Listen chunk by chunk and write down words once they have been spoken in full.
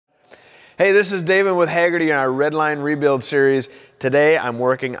Hey, this is Davin with Hagerty in our Redline Rebuild series. Today I'm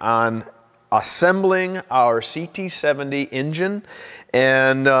working on assembling our CT70 engine,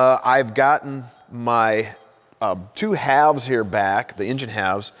 and I've gotten my two halves here back, the engine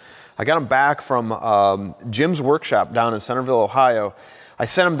halves. I got them back from Jim's workshop down in Centerville, Ohio. I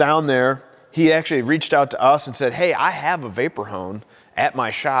sent him down there. He actually reached out to us and said, hey, I have a vapor hone at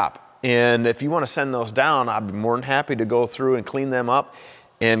my shop, and if you want to send those down, I'd be more than happy to go through and clean them up.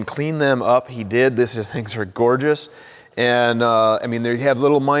 And clean them up, he did. These things are gorgeous. And I mean, they have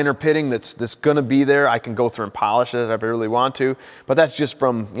little minor pitting that's gonna be there. I can go through and polish it if I really want to, but that's just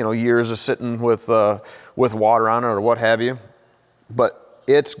from, you know, years of sitting with water on it or what have you. But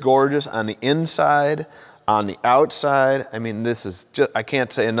it's gorgeous on the inside, on the outside. I mean, this is just, I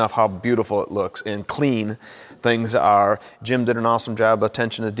can't say enough how beautiful it looks and clean things are. Jim did an awesome job of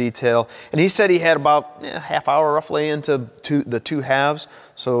attention to detail. And he said he had about half hour roughly into the two halves.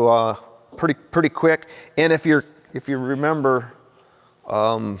 So pretty quick. And if you remember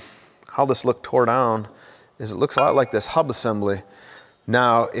how this looked tore down, is it looks a lot like this hub assembly.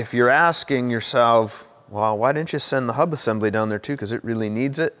 Now, if you're asking yourself, well, why didn't you send the hub assembly down there too? Because it really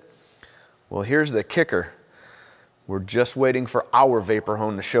needs it. Well, here's the kicker. We're just waiting for our vapor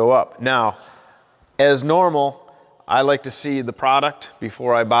hone to show up. Now, as normal, I like to see the product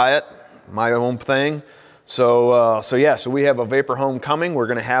before I buy it, my own thing. So we have a vapor hone coming. We're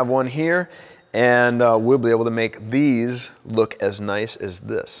gonna have one here, and we'll be able to make these look as nice as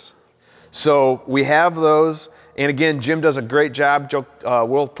this. So we have those, and again, Jim does a great job.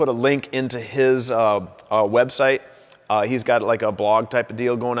 We'll put a link into his website. He's got like a blog type of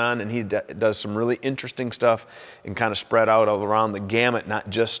deal going on, and he does some really interesting stuff and kind of spread out all around the gamut, not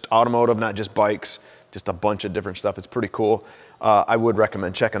just automotive, not just bikes, just a bunch of different stuff. It's pretty cool. I would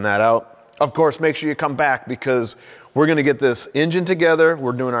recommend checking that out. Of course, make sure you come back because we're gonna get this engine together.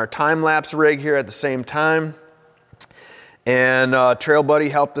 We're doing our time-lapse rig here at the same time. And Trail Buddy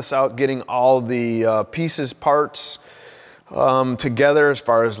helped us out getting all the pieces, parts, together as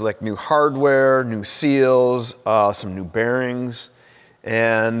far as like new hardware, new seals, some new bearings,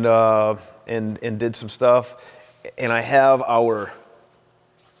 and did some stuff. And I have our,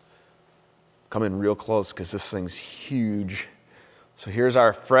 come in real close because this thing's huge. So here's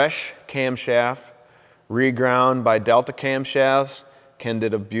our fresh camshaft, reground by Delta Camshafts. Ken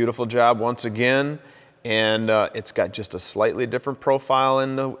did a beautiful job once again, and it's got just a slightly different profile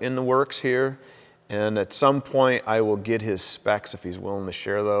in the works here. And at some point, I will get his specs if he's willing to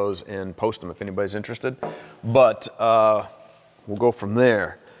share those and post them if anybody's interested. But we'll go from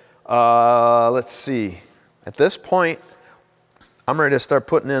there. Let's see. At this point, I'm ready to start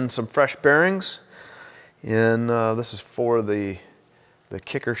putting in some fresh bearings. And this is for the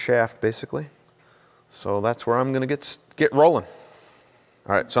kicker shaft, basically. So that's where I'm gonna get rolling.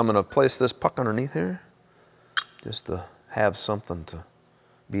 All right, so I'm gonna place this puck underneath here, just to have something to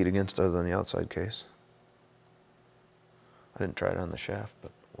beat against other than the outside case. I didn't try it on the shaft,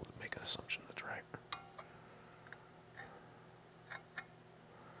 but we'll make an assumption that's right.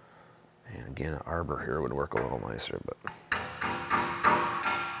 And again, an arbor here would work a little nicer, but.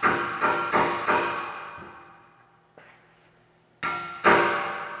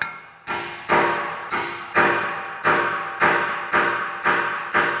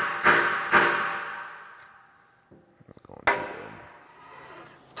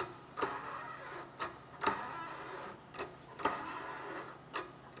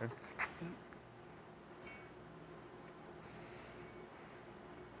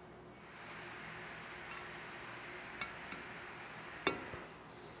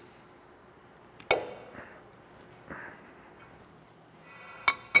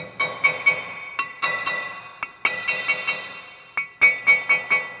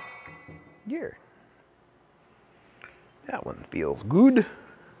 Gear. That one feels good.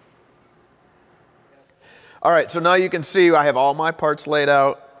 All right, so now you can see I have all my parts laid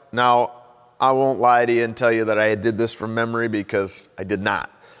out. Now, I won't lie to you and tell you that I did this from memory because I did not.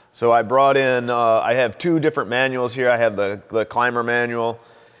 So I brought in, I have two different manuals here. I have the climber manual,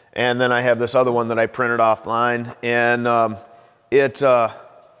 and then I have this other one that I printed offline. And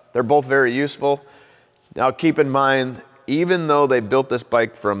they're both very useful. Now keep in mind, even though they built this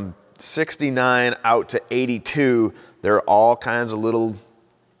bike from 69 out to 82, there are all kinds of little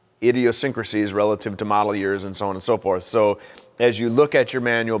idiosyncrasies relative to model years and so on and so forth. So as you look at your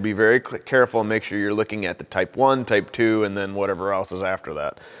manual, be very careful and make sure you're looking at the type 1, type 2, and then whatever else is after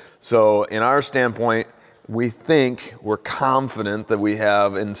that. So in our standpoint, we're confident that we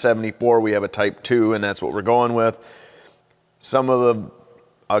have in 74, we have a type 2, and that's what we're going with. Some of the,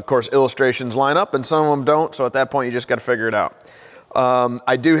 of course, illustrations line up and some of them don't, so at that point you just got to figure it out.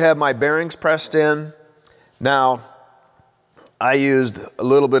 I do have my bearings pressed in. Now, I used a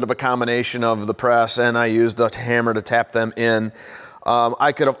little bit of a combination of the press and I used a hammer to tap them in.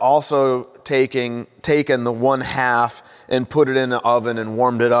 I could have also taken the 1/2 and put it in the oven and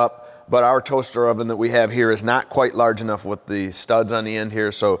warmed it up, but our toaster oven that we have here is not quite large enough with the studs on the end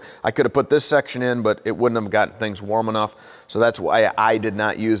here, so I could have put this section in, but it wouldn't have gotten things warm enough, so that's why I did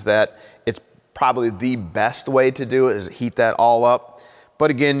not use that. It's probably the best way to do it is heat that all up,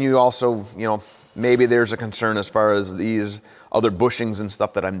 but again, you also, you know, maybe there's a concern as far as these other bushings and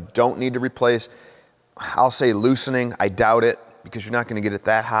stuff that I don't need to replace. I'll say loosening, I doubt it, because you're not going to get it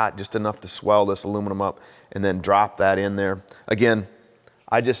that hot, just enough to swell this aluminum up and then drop that in there. Again,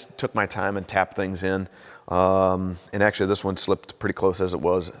 I just took my time and tapped things in. And actually this one slipped pretty close as it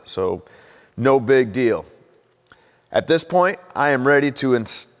was, so no big deal. At this point, I am ready to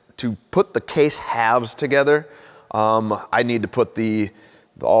put the case halves together. I need to put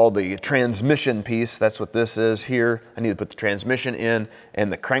all the transmission piece, that's what this is here. I need to put the transmission in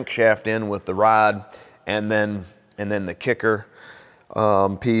and the crankshaft in with the rod, and then the kicker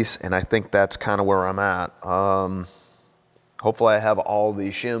piece, and I think that's kind of where I'm at. Hopefully I have all the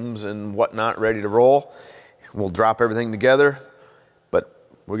shims and whatnot ready to roll. We'll drop everything together, but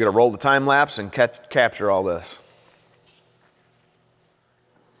we're gonna roll the time lapse and capture all this.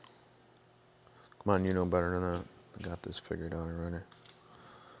 Come on, you know better than that. I got this figured out already.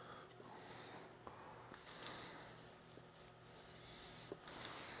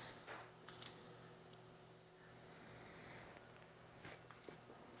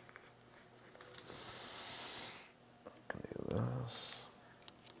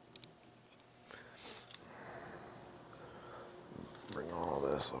 Bring all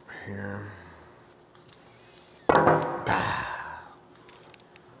this up here.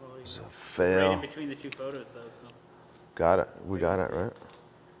 It's a fail. Right in between the two photos, though. So. Got it. We got it, right?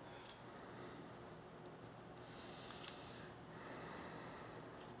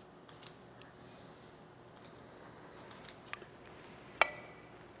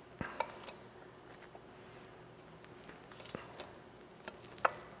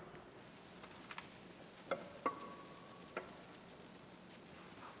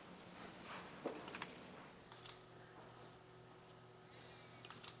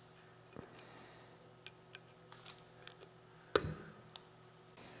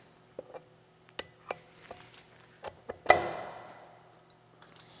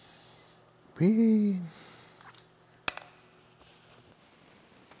 Whee.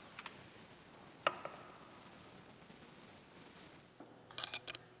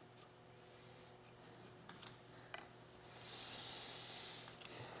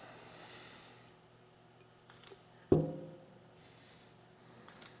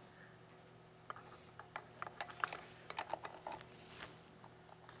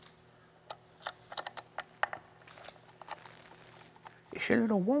 It's a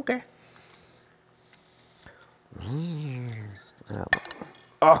little wonky.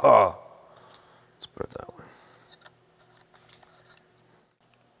 Oh, let's put it that way.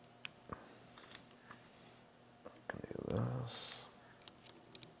 I can do this.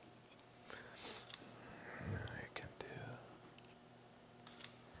 I can do.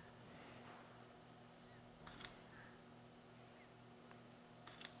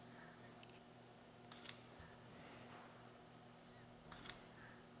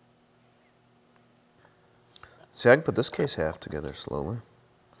 See, I can put this case half together slowly.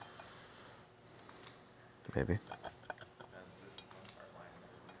 Maybe.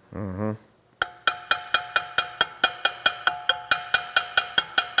 Mm-hmm.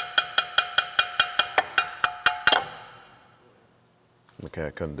 Okay,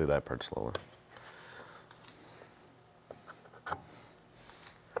 I couldn't do that part slower.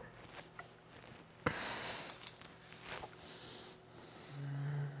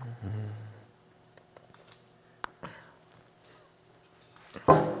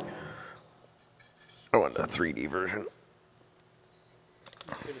 I want a 3D version.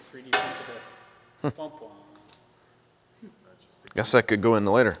 Let's get a 3D print of the bump one. Guess that could go in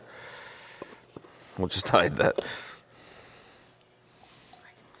later. We'll just hide that.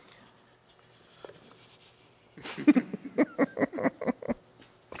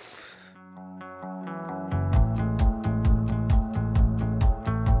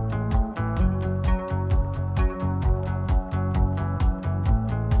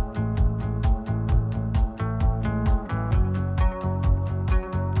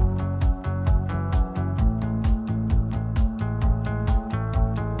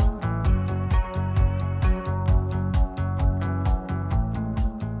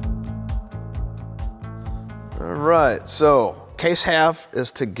 All right, so case half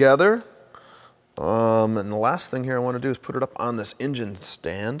is together. And the last thing here I want to do is put it up on this engine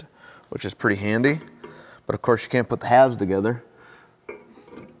stand, which is pretty handy. But of course you can't put the halves together.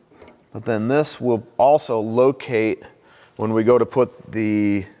 But then this will also locate when we go to put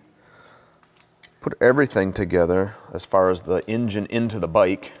everything together as far as the engine into the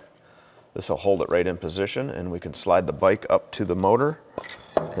bike. This will hold it right in position, and we can slide the bike up to the motor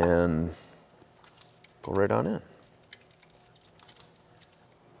and go right on in.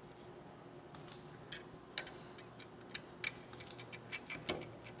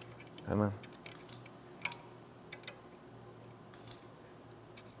 Come on.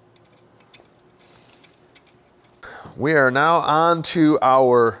 We are now on to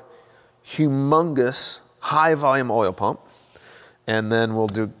our humongous high volume oil pump. And then we'll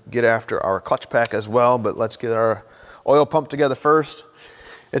get after our clutch pack as well, but let's get our oil pump together first.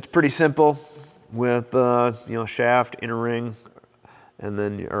 It's pretty simple with shaft, inner ring, and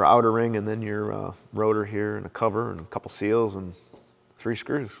then your outer ring, and then your rotor here, and a cover, and a couple seals, and 3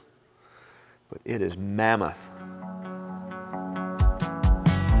 screws. But it is mammoth.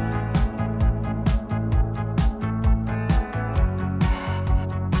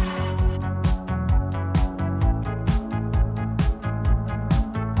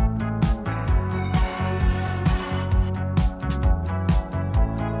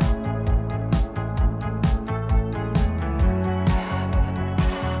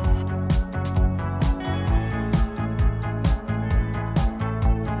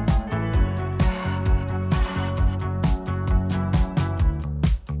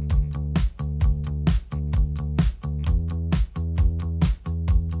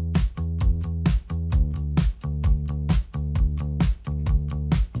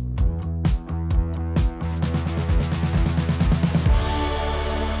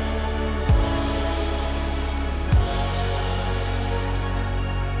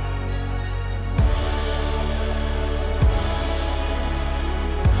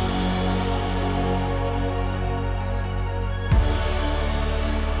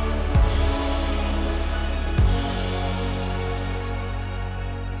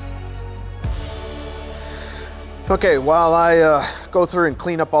 Okay, while I go through and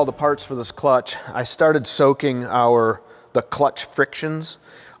clean up all the parts for this clutch, I started soaking the clutch frictions.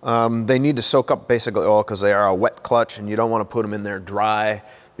 They need to soak up basically oil because they are a wet clutch, and you don't want to put them in there dry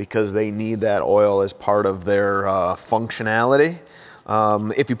because they need that oil as part of their functionality.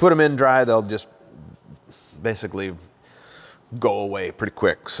 If you put them in dry, they'll just basically go away pretty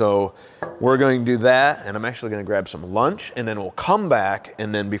quick. So we're going to do that, and I'm actually going to grab some lunch, and then we'll come back,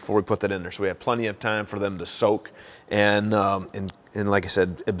 and then before we put that in there, so we have plenty of time for them to soak and like I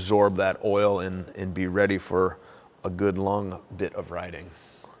said, absorb that oil and be ready for a good long bit of riding.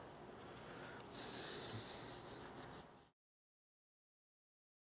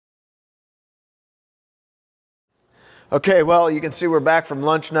 Okay, well, you can see we're back from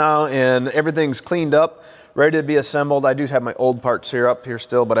lunch now, and everything's cleaned up, ready to be assembled. I do have my old parts here up here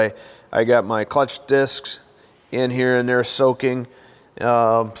still, but I got my clutch discs in here and they're soaking.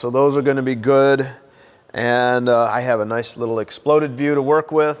 So those are going to be good. And I have a nice little exploded view to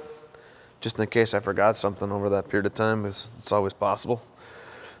work with, just in case I forgot something over that period of time, because it's always possible.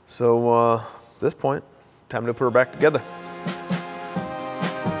 So at this point, time to put her back together.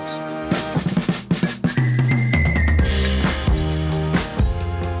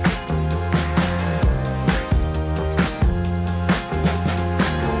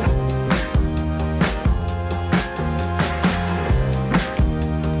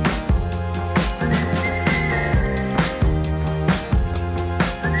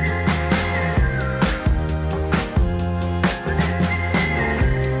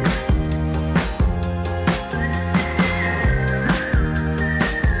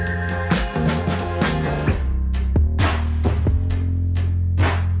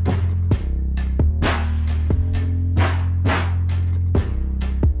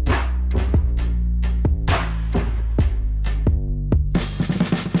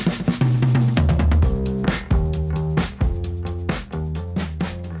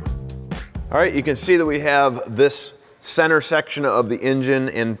 All right, you can see that we have this center section of the engine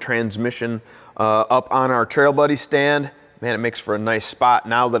and transmission up on our Trail Buddy stand. Man, it makes for a nice spot.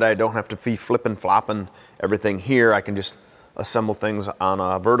 Now that I don't have to be flipping, flopping everything here, I can just assemble things on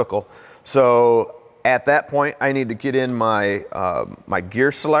a vertical. So at that point, I need to get in my, my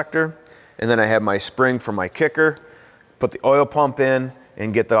gear selector, and then I have my spring for my kicker, put the oil pump in,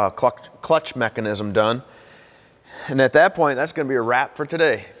 and get the clutch mechanism done. And at that point, that's gonna be a wrap for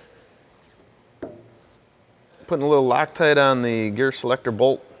today. Putting a little Loctite on the gear selector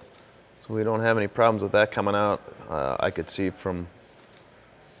bolt so we don't have any problems with that coming out I could see from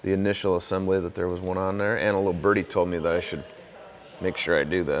the initial assembly that there was one on there, and a little birdie told me that I should make sure I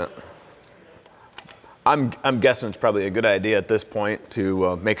do that. I'm guessing it's probably a good idea at this point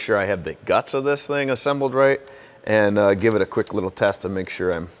to make sure I have the guts of this thing assembled right, and give it a quick little test to make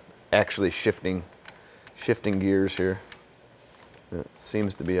sure I'm actually shifting gears here. It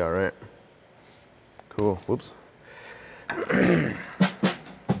seems to be all right. Cool. Whoops.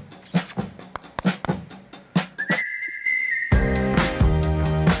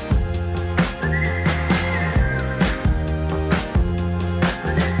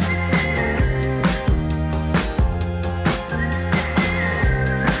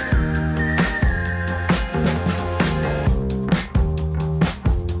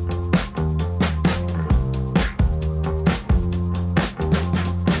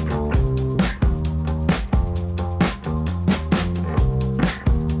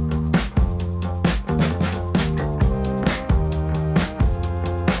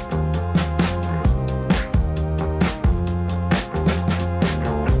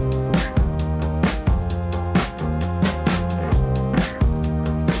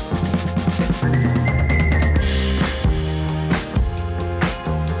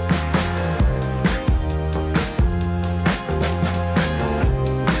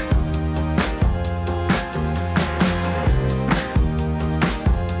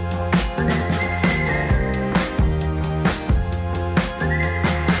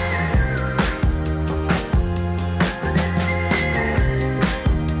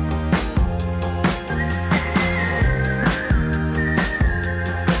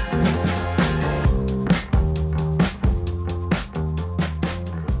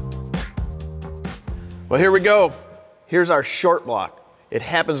 Well, here we go. Here's our short block. It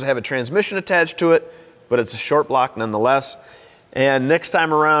happens to have a transmission attached to it, but it's a short block nonetheless. And next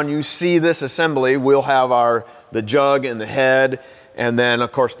time around you see this assembly, we'll have the jug and the head, and then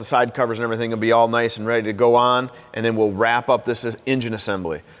of course the side covers and everything will be all nice and ready to go on, and then we'll wrap up this engine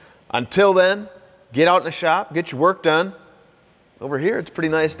assembly. Until then, get out in the shop, get your work done. Over here, it's a pretty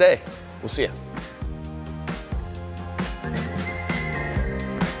nice day. We'll see you.